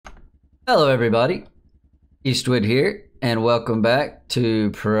Hello everybody, Eastwood here, and welcome back to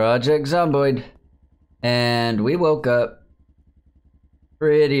Project Zomboid. And we woke up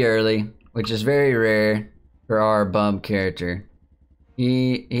pretty early, which is very rare for our bum character.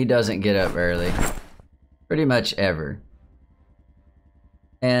 He doesn't get up early, pretty much ever.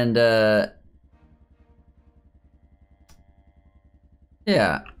 And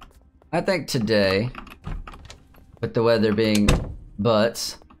yeah, I think today, with the weather being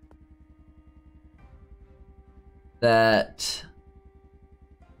butts, that...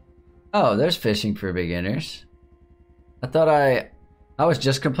 Oh, there's fishing for beginners. I was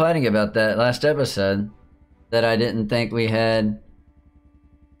just complaining about that last episode, that I didn't think we had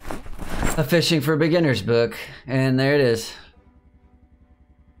a fishing for beginners book, and there it is.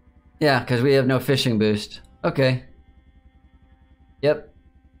 Yeah, because we have no fishing boost. Okay. Yep.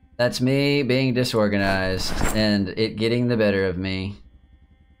 That's me being disorganized, and it getting the better of me.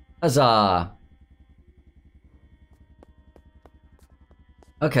 Huzzah!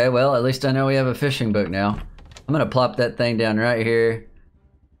 Okay, well, at least I know we have a fishing book now. I'm gonna plop that thing down right here,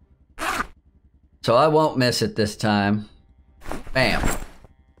 so I won't miss it this time. Bam.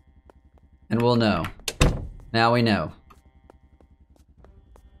 And we'll know. Now we know.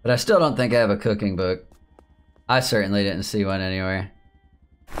 But I still don't think I have a cooking book. I certainly didn't see one anywhere.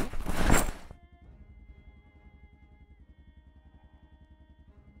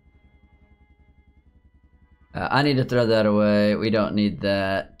 I need to throw that away. We don't need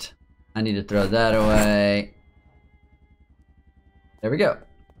that. I need to throw that away. There we go.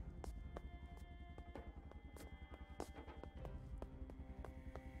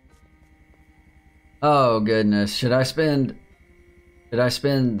 Oh goodness, should I spend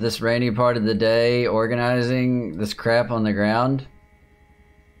this rainy part of the day organizing this crap on the ground?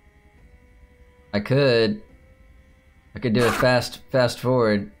 I could do a fast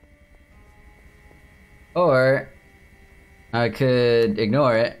forward. Or I could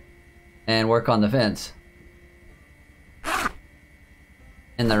ignore it and work on the fence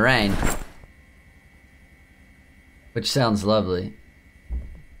in the rain, which sounds lovely.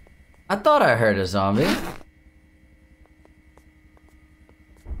 I thought I heard a zombie.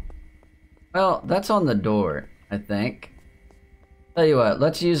 Well, that's on the door, I think. Tell you what,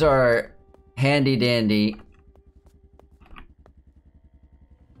 let's use our handy dandy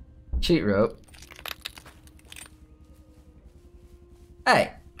cheat rope.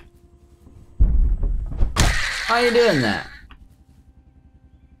 Hey! How you doing that?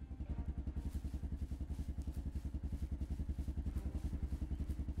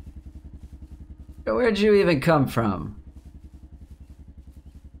 Where'd you even come from?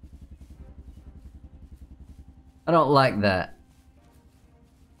 I don't like that.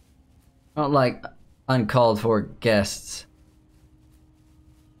 I don't like uncalled for guests.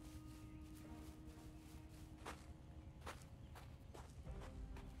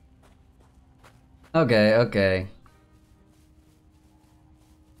 Okay.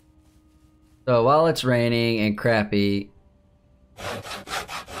 So while it's raining and crappy,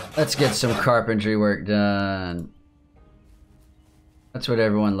 let's get some carpentry work done. That's what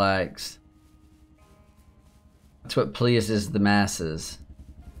everyone likes. That's what pleases the masses.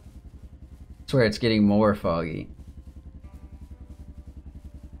 I swear it's getting more foggy.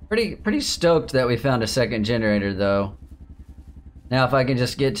 Pretty stoked that we found a second generator though. Now if I can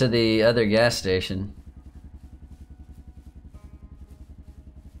just get to the other gas station.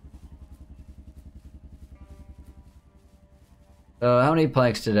 So how many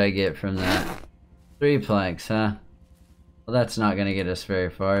planks did I get from that? 3 planks, huh? Well, that's not gonna get us very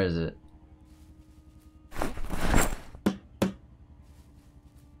far, is it?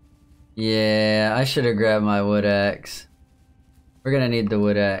 Yeah, I should have grabbed my wood axe. We're gonna need the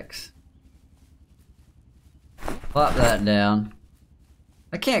wood axe. Plop that down.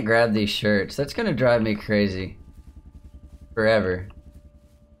 I can't grab these shirts. That's gonna drive me crazy. Forever.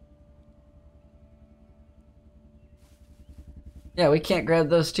 Yeah, we can't grab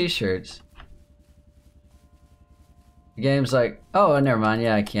those t-shirts. The game's like, oh, never mind.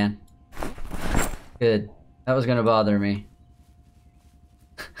 Yeah, I can. Good. That was gonna bother me.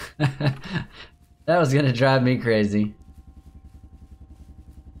 That was gonna drive me crazy.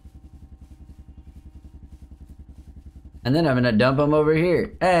 And then I'm gonna dump them over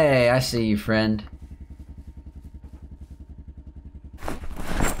here. Hey, I see you, friend.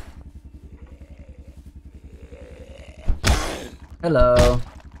 Hello.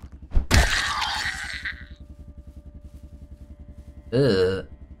 Ugh.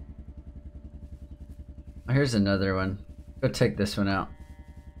 Oh, here's another one. Go take this one out.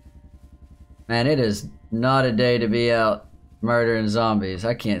 Man, it is not a day to be out Murdering zombies.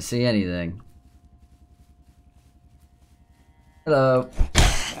 I can't see anything. Hello.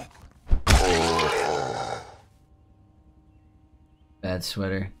 Bad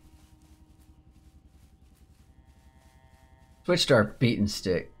sweater. Switch to our beaten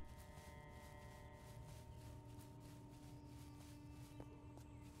stick.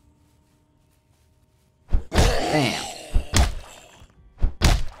 Damn.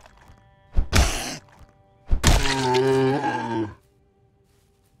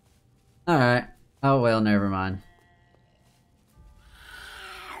 Alright. Oh well, never mind.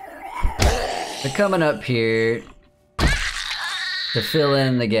 They're coming up here to fill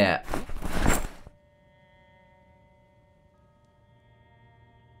in the gap.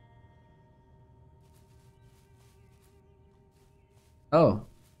 Oh.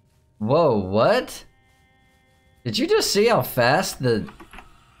 Whoa, what? Did you just see how fast the...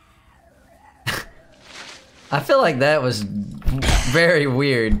 I feel like that was very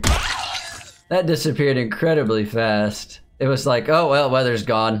weird. That disappeared incredibly fast. It was like, oh well, weather's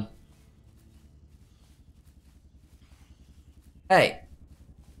gone. Hey,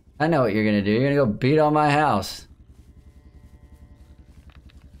 I know what you're gonna do. You're gonna go beat on my house.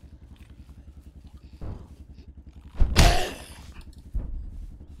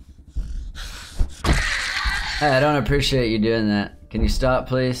 Hey, I don't appreciate you doing that. Can you stop,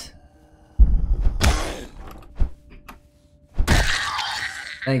 please?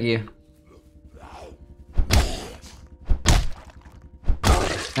 Thank you.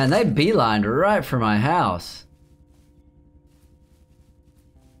 And they beelined right for my house.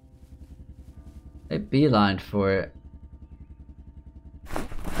 They beelined for it.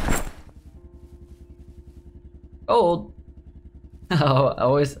 Old. Oh, I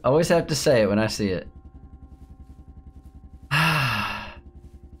always have to say it when I see it.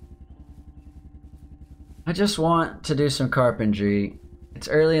 I just want to do some carpentry. It's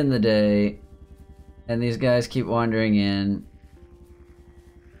early in the day, and these guys keep wandering in.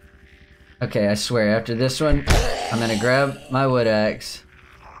 Okay, I swear, after this one, I'm gonna grab my wood axe,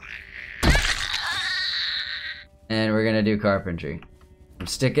 and we're gonna do carpentry. I'm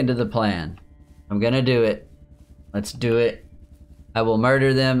sticking to the plan. I'm gonna do it. Let's do it. I will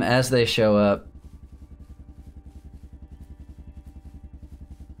murder them as they show up.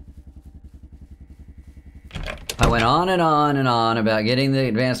 I went on and on and on about getting the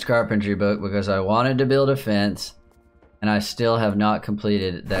advanced carpentry book because I wanted to build a fence, and I still have not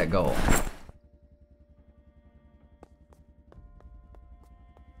completed that goal.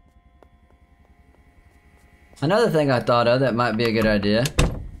 Another thing I thought of that might be a good idea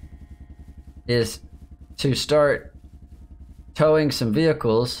is to start towing some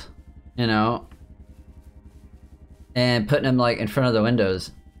vehicles, you know, and putting them like in front of the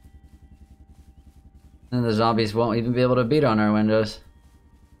windows. And the zombies won't even be able to beat on our windows.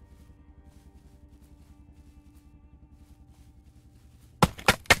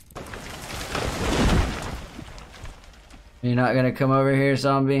 You're not gonna come over here,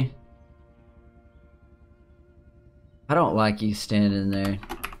 zombie? I don't like you standing there.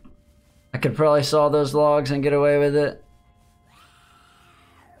 I could probably saw those logs and get away with it.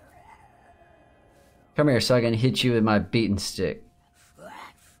 Come here so I can hit you with my beaten stick.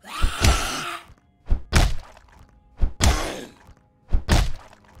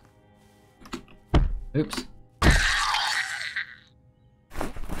 Oops.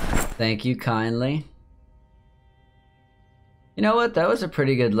 Thank you kindly. You know what? That was a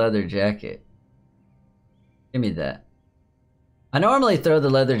pretty good leather jacket. Give me that. I normally throw the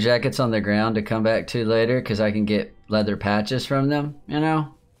leather jackets on the ground to come back to later because I can get leather patches from them, you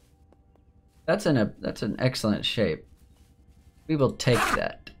know? That's an excellent shape. We will take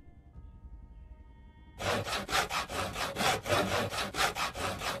that.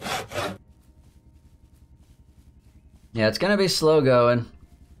 Yeah, it's gonna be slow going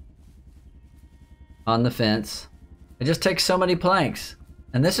on the fence. It just takes so many planks.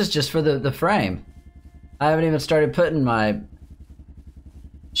 And this is just for the frame. I haven't even started putting my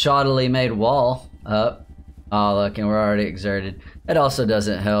shoddily made wall up. Oh, look, and we're already exerted. It also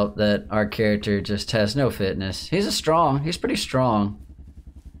doesn't help that our character just has no fitness. He's pretty strong.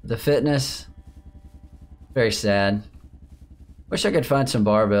 The fitness, very sad. Wish I could find some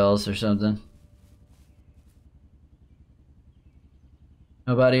barbells or something.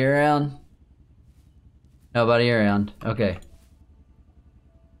 Nobody around? Nobody around. Okay.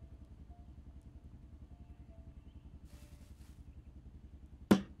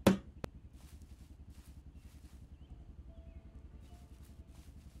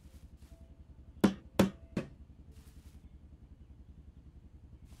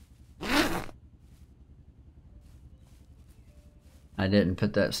 I didn't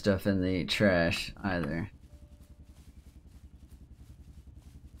put that stuff in the trash either.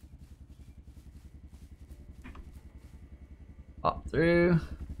 Pop through.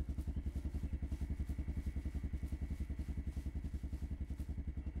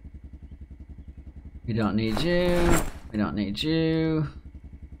 We don't need you. We don't need you.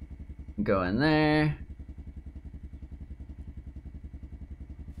 Go in there.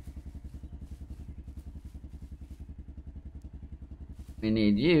 We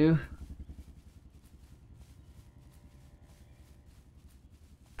need you.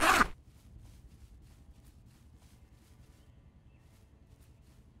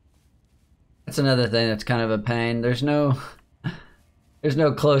 That's another thing that's kind of a pain. There's no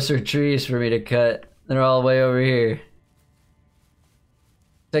closer trees for me to cut. They're all way over here.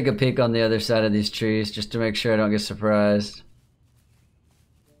 Take a peek on the other side of these trees just to make sure I don't get surprised.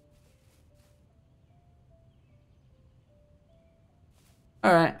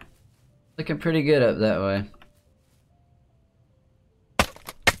 Alright. Looking pretty good up that way.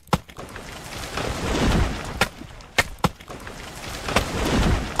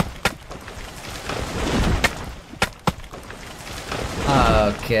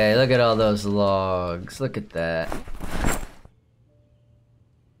 Okay, look at all those logs. Look at that.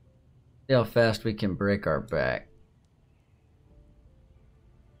 See how fast we can break our back.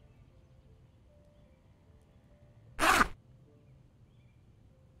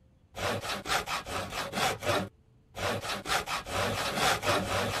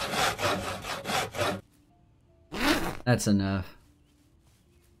 That's enough.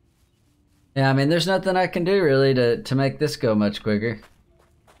 Yeah, I mean, there's nothing I can do really to make this go much quicker.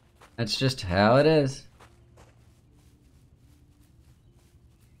 That's just how it is.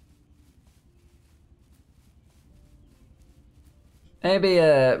 Maybe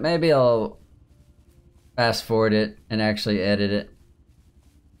I'll fast forward it and actually edit it.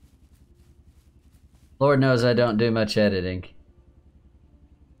 Lord knows I don't do much editing.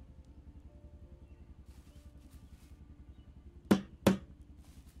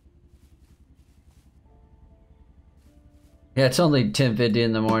 Yeah, it's only 10:50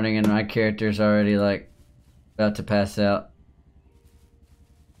 in the morning and my character's already like about to pass out.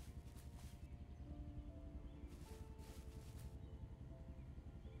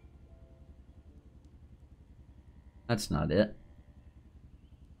 That's not it.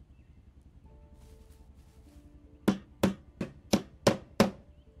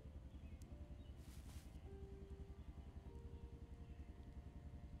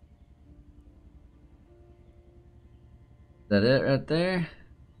 Is that it right there?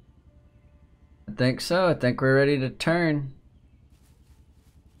 I think so. I think we're ready to turn.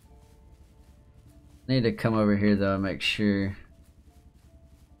 Need to come over here though and make sure.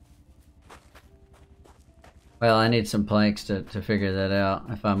 Well, I need some planks to figure that out,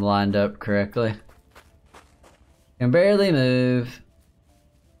 if I'm lined up correctly. Can barely move.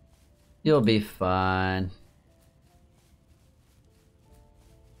 You'll be fine.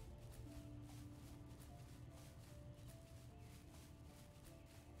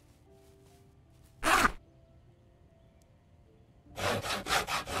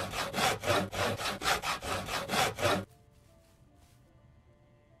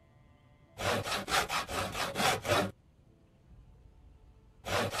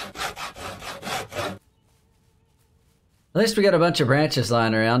 At least we got a bunch of branches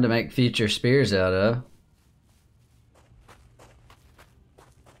lying around to make future spears out of.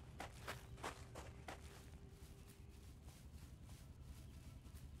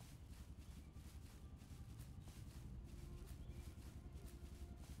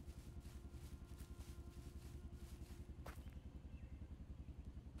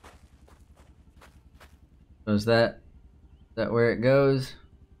 So is that where it goes?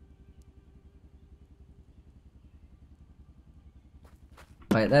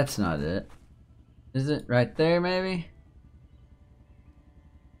 Wait, that's not it. Is it right there, maybe?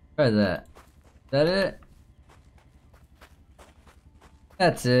 Try that. Is that it?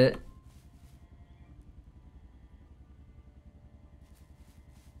 That's it.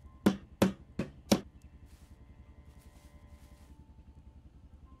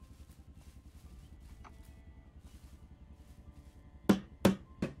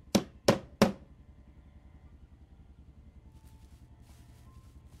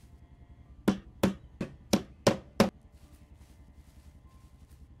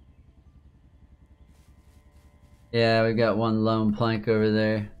 Yeah, we got one lone plank over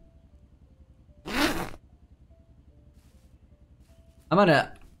there. I'm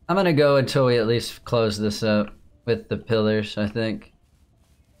gonna go until we at least close this up with the pillars, I think.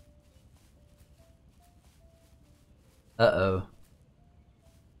 Uh-oh.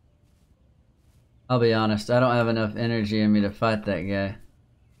 I'll be honest, I don't have enough energy in me to fight that guy.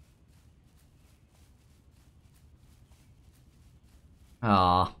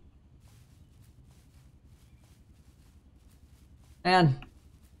 Aw. Man.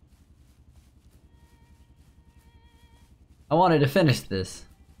 I wanted to finish this.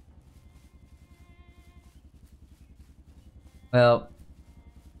 Well,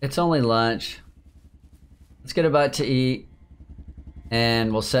 it's only lunch. Let's get a bite to eat,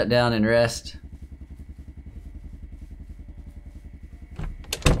 and we'll sit down and rest.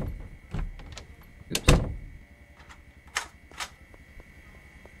 Oops.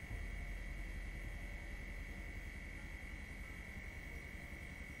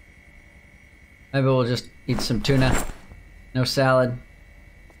 Maybe we'll just eat some tuna. No salad.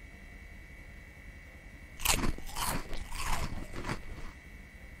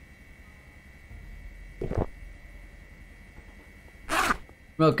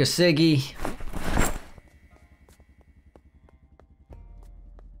 Smoke a ciggy.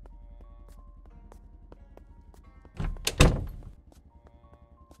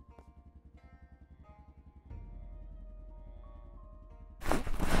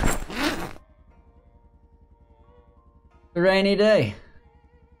 A rainy day,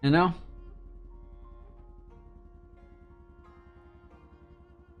 you know?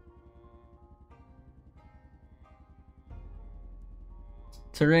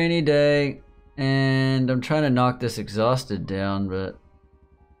 It's a rainy day, and I'm trying to knock this exhausted down, but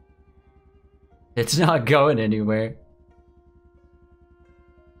it's not going anywhere.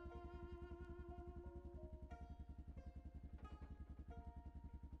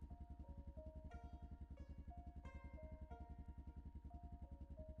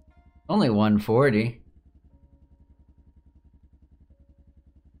 Only 140.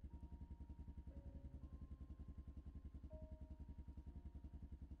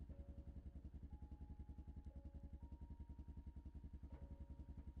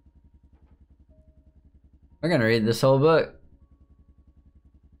 We're gonna read this whole book.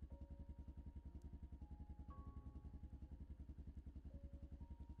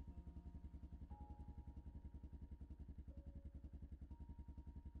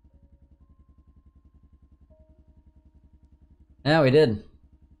 Yeah, we did.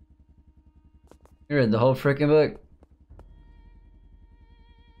 We read the whole freaking book.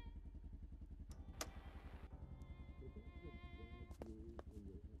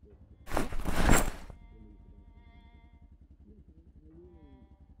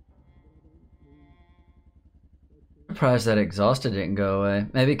 Surprised that exhausted didn't go away.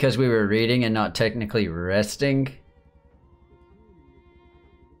 Maybe because we were reading and not technically resting.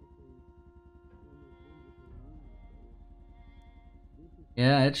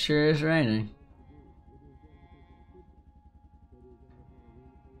 Yeah, it sure is raining.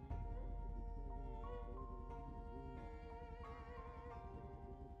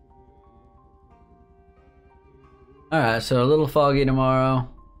 Alright, so a little foggy tomorrow.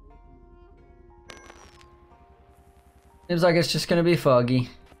 Seems like it's just gonna be foggy.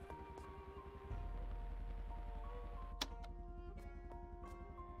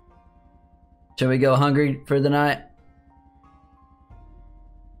 Should we go hungry for the night?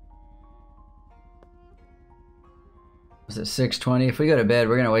 Is it 6:20? If we go to bed,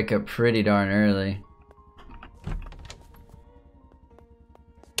 we're gonna wake up pretty darn early.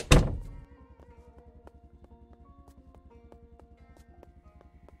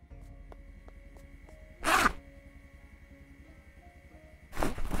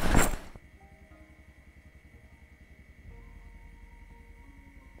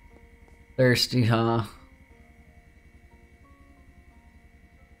 Thirsty, huh?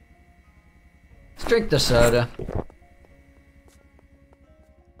 Let's drink the soda.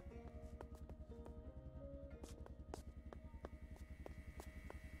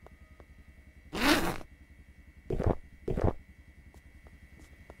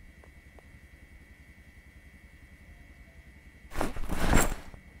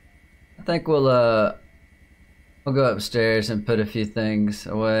 I think we'll go upstairs and put a few things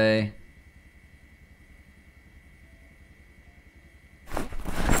away.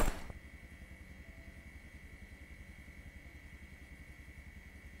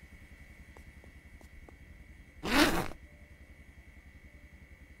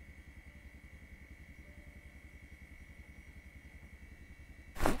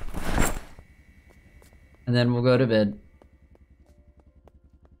 And then we'll go to bed.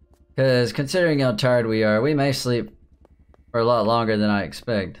 Because considering how tired we are, we may sleep for a lot longer than I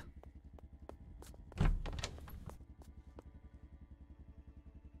expect.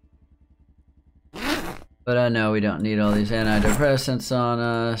 But I know we don't need all these antidepressants on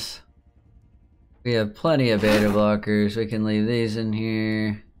us. We have plenty of beta blockers. We can leave these in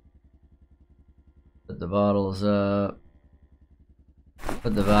here. Put the bottles up.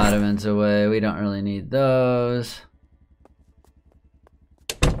 Put the vitamins away. We don't really need those.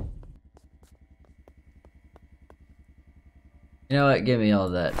 You know what? Give me all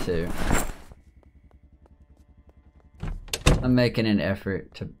that too. I'm making an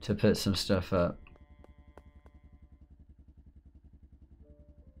effort to put some stuff up.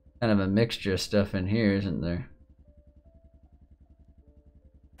 Kind of a mixture of stuff in here, isn't there?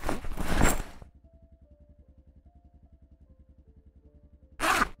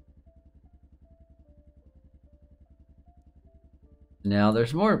 Now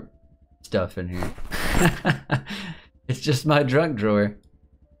there's more stuff in here. It's just my junk drawer.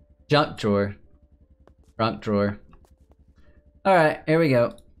 Junk drawer. Trunk drawer. Alright, here we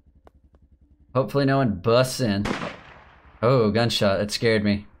go. Hopefully no one busts in. Oh, gunshot. That scared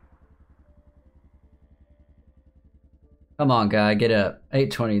me. Come on, guy. Get up.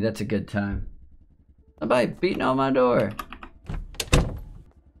 8:20. That's a good time. Somebody beating on my door.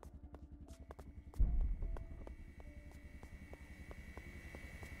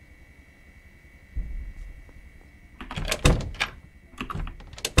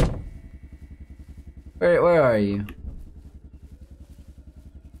 Where are you?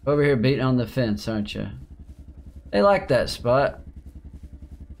 Over here beating on the fence, aren't you? They like that spot.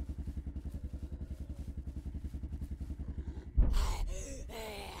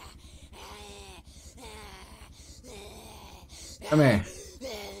 Come here.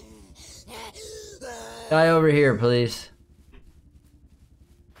 Guy over here, please.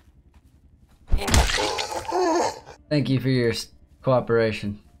 Thank you for your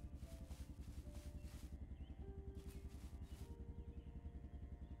cooperation.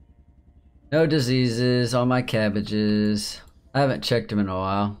 No diseases on my cabbages. I haven't checked them in a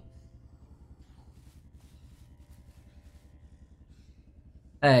while.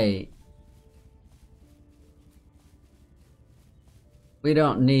 Hey. We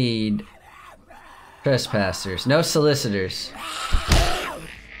don't need trespassers. No solicitors.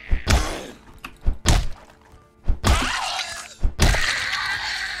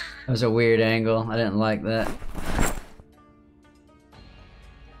 That was a weird angle. I didn't like that.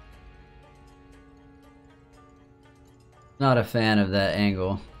 Not a fan of that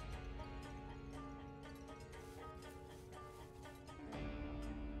angle.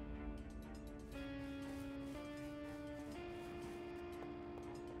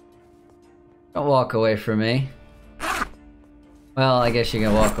 Don't walk away from me. Well, I guess you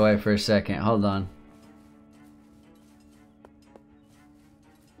can walk away for a second. Hold on.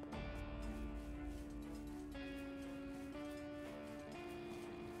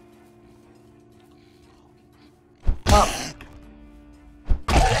 Up.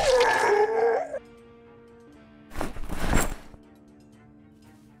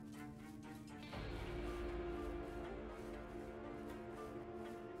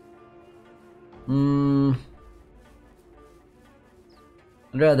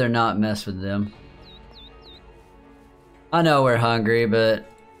 I'd rather not mess with them. I know we're hungry, but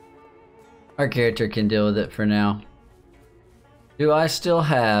our character can deal with it for now. Do I still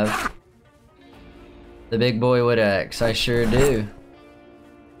have the big boy wood axe? I sure do.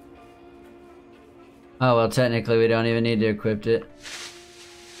 Oh well, technically we don't even need to equip it.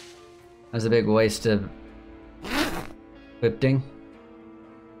 That's a big waste of equipping.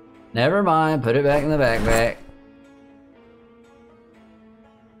 Never mind, put it back in the backpack.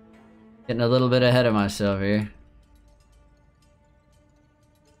 Getting a little bit ahead of myself here.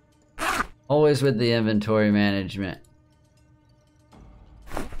 Always with the inventory management.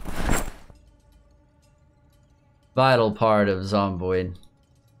 Vital part of Zomboid.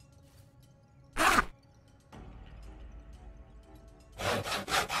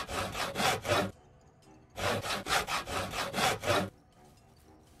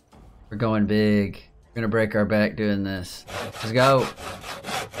 We're going big. We're gonna break our back doing this. Let's go.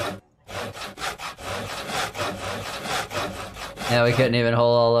 Yeah, we couldn't even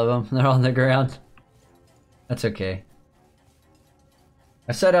hold all of them. They're on the ground. That's okay.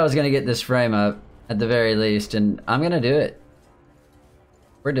 I said I was gonna get this frame up at the very least, and I'm gonna do it.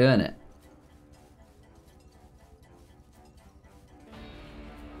 We're doing it.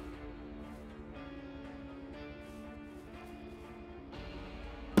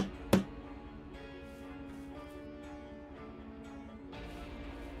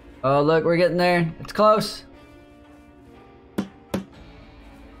 Oh, look, we're getting there. It's close.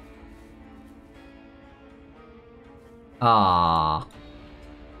 Ah.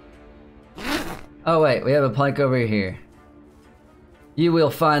 Oh wait, we have a plank over here. You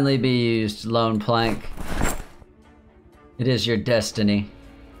will finally be used, Lone Plank. It is your destiny.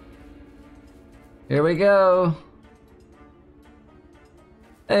 Here we go.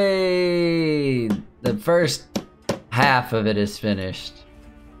 Hey! The first half of it is finished.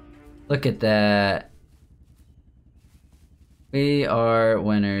 Look at that. We are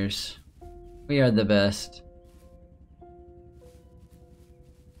winners. We are the best.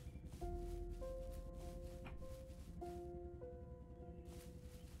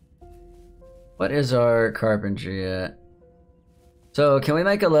 What is our carpentry at? So, can we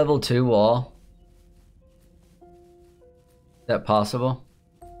make a level 2 wall? Is that possible?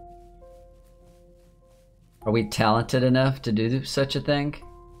 Are we talented enough to do such a thing?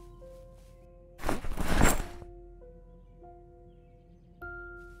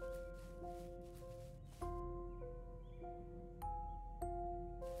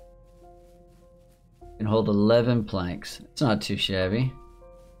 Can hold 11 planks. It's not too shabby.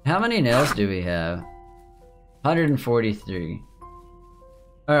 How many nails do we have? 143.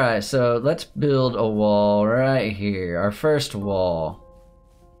 Alright, so let's build a wall right here. Our first wall.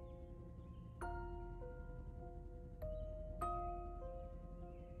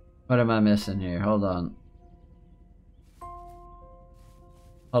 What am I missing here? Hold on.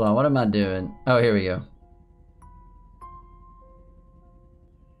 Hold on, what am I doing? Oh, here we go.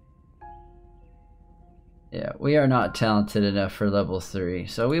 Yeah, we are not talented enough for level 3,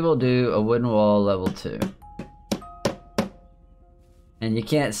 so we will do a wooden wall level 2. And you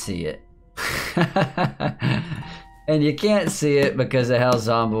can't see it. And you can't see it because of how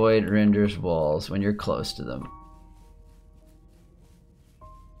Zomboid renders walls when you're close to them.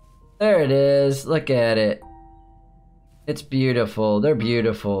 There it is, look at it. It's beautiful, they're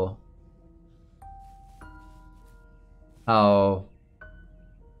beautiful. Oh.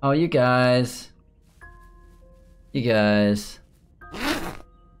 Oh, you guys. You guys.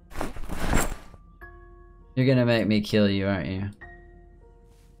 You're gonna make me kill you, aren't you?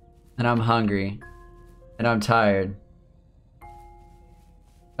 And I'm hungry. And I'm tired.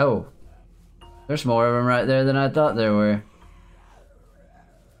 Oh. There's more of them right there than I thought there were.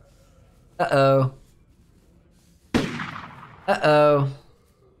 Uh-oh. Uh-oh.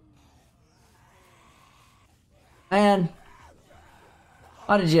 Man.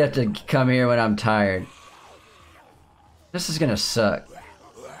 Why did you have to come here when I'm tired? This is gonna suck.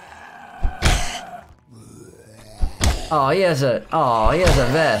 Oh, he has a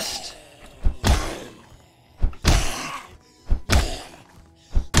vest.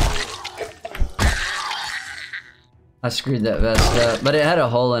 I screwed that vest up, but it had a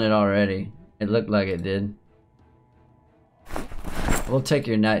hole in it already. It looked like it did. We'll take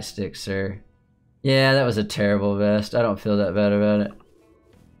your nightstick, sir. Yeah, that was a terrible vest. I don't feel that bad about it.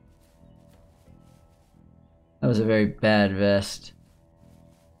 That was a very bad vest.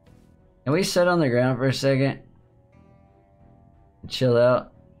 Can we sit on the ground for a second? Chill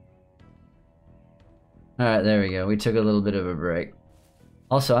out. Alright, there we go. We took a little bit of a break.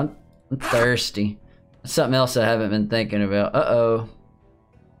 Also, I'm thirsty. That's something else I haven't been thinking about. Uh-oh.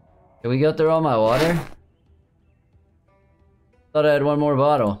 Did we go through all my water? Thought I had one more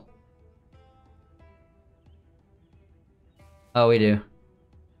bottle. Oh, we do.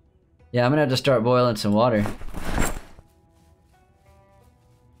 Yeah, I'm gonna have to start boiling some water.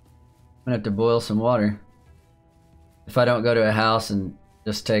 I'm gonna have to boil some water. If I don't go to a house and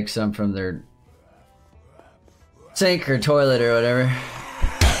just take some from their sink or toilet or whatever.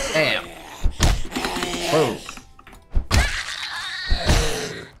 Damn. Whoa.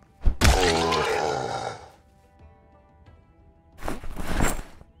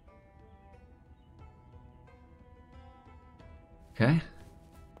 Okay.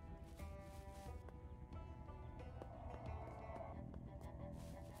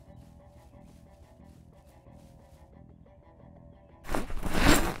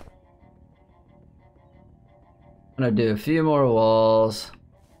 I'm gonna do a few more walls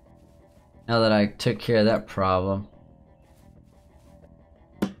now that I took care of that problem.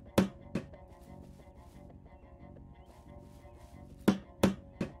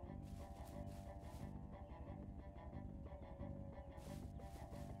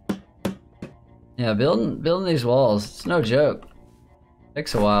 Yeah, building these walls, it's no joke.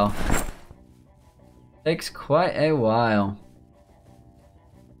 Takes a while. Takes quite a while.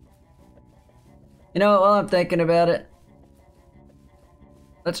 You know, while I'm thinking about it,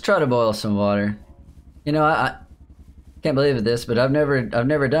 let's try to boil some water. You know, I can't believe this, but I've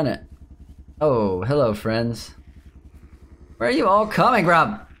never done it. Oh, hello, friends. Where are you all coming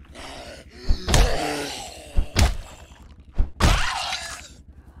from?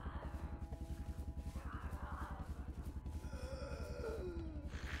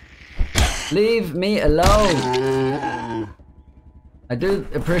 Leave me alone. I do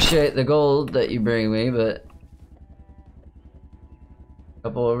appreciate the gold that you bring me, but...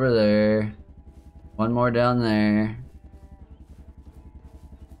 Couple over there. One more down there.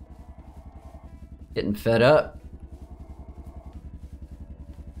 Getting fed up.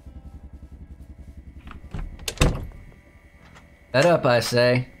 Fed up, I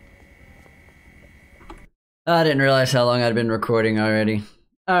say. I didn't realize how long I'd been recording already.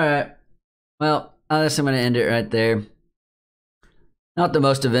 Alright. Well, I guess I'm going to end it right there. Not the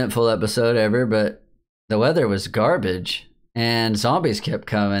most eventful episode ever, but the weather was garbage. And zombies kept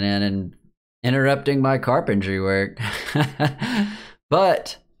coming in and interrupting my carpentry work.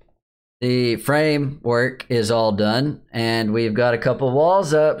 But the frame work is all done. And we've got a couple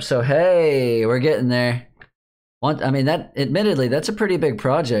walls up. So, hey, we're getting there. I mean, that admittedly, that's a pretty big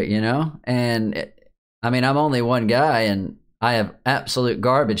project, you know? And I mean, I'm only one guy and I have absolute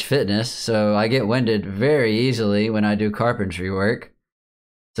garbage fitness, so I get winded very easily when I do carpentry work.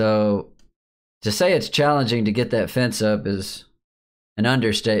 So to say it's challenging to get that fence up is an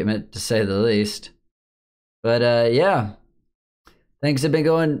understatement, to say the least. But yeah, things have been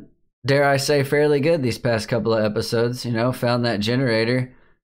going, dare I say, fairly good these past couple of episodes. You know, found that generator.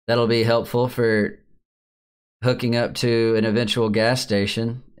 That'll be helpful for hooking up to an eventual gas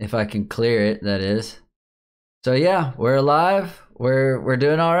station, if I can clear it, that is. So yeah, we're alive. We're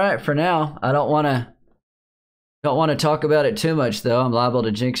doing all right for now. I don't want to talk about it too much though. I'm liable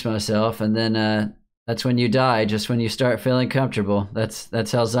to jinx myself, and then that's when you die, just when you start feeling comfortable. That's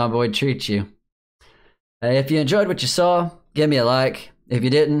how Zomboid treats you. If you enjoyed what you saw, give me a like. If you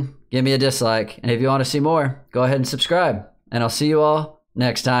didn't, give me a dislike. And if you want to see more, go ahead and subscribe. And I'll see you all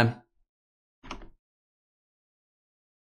next time.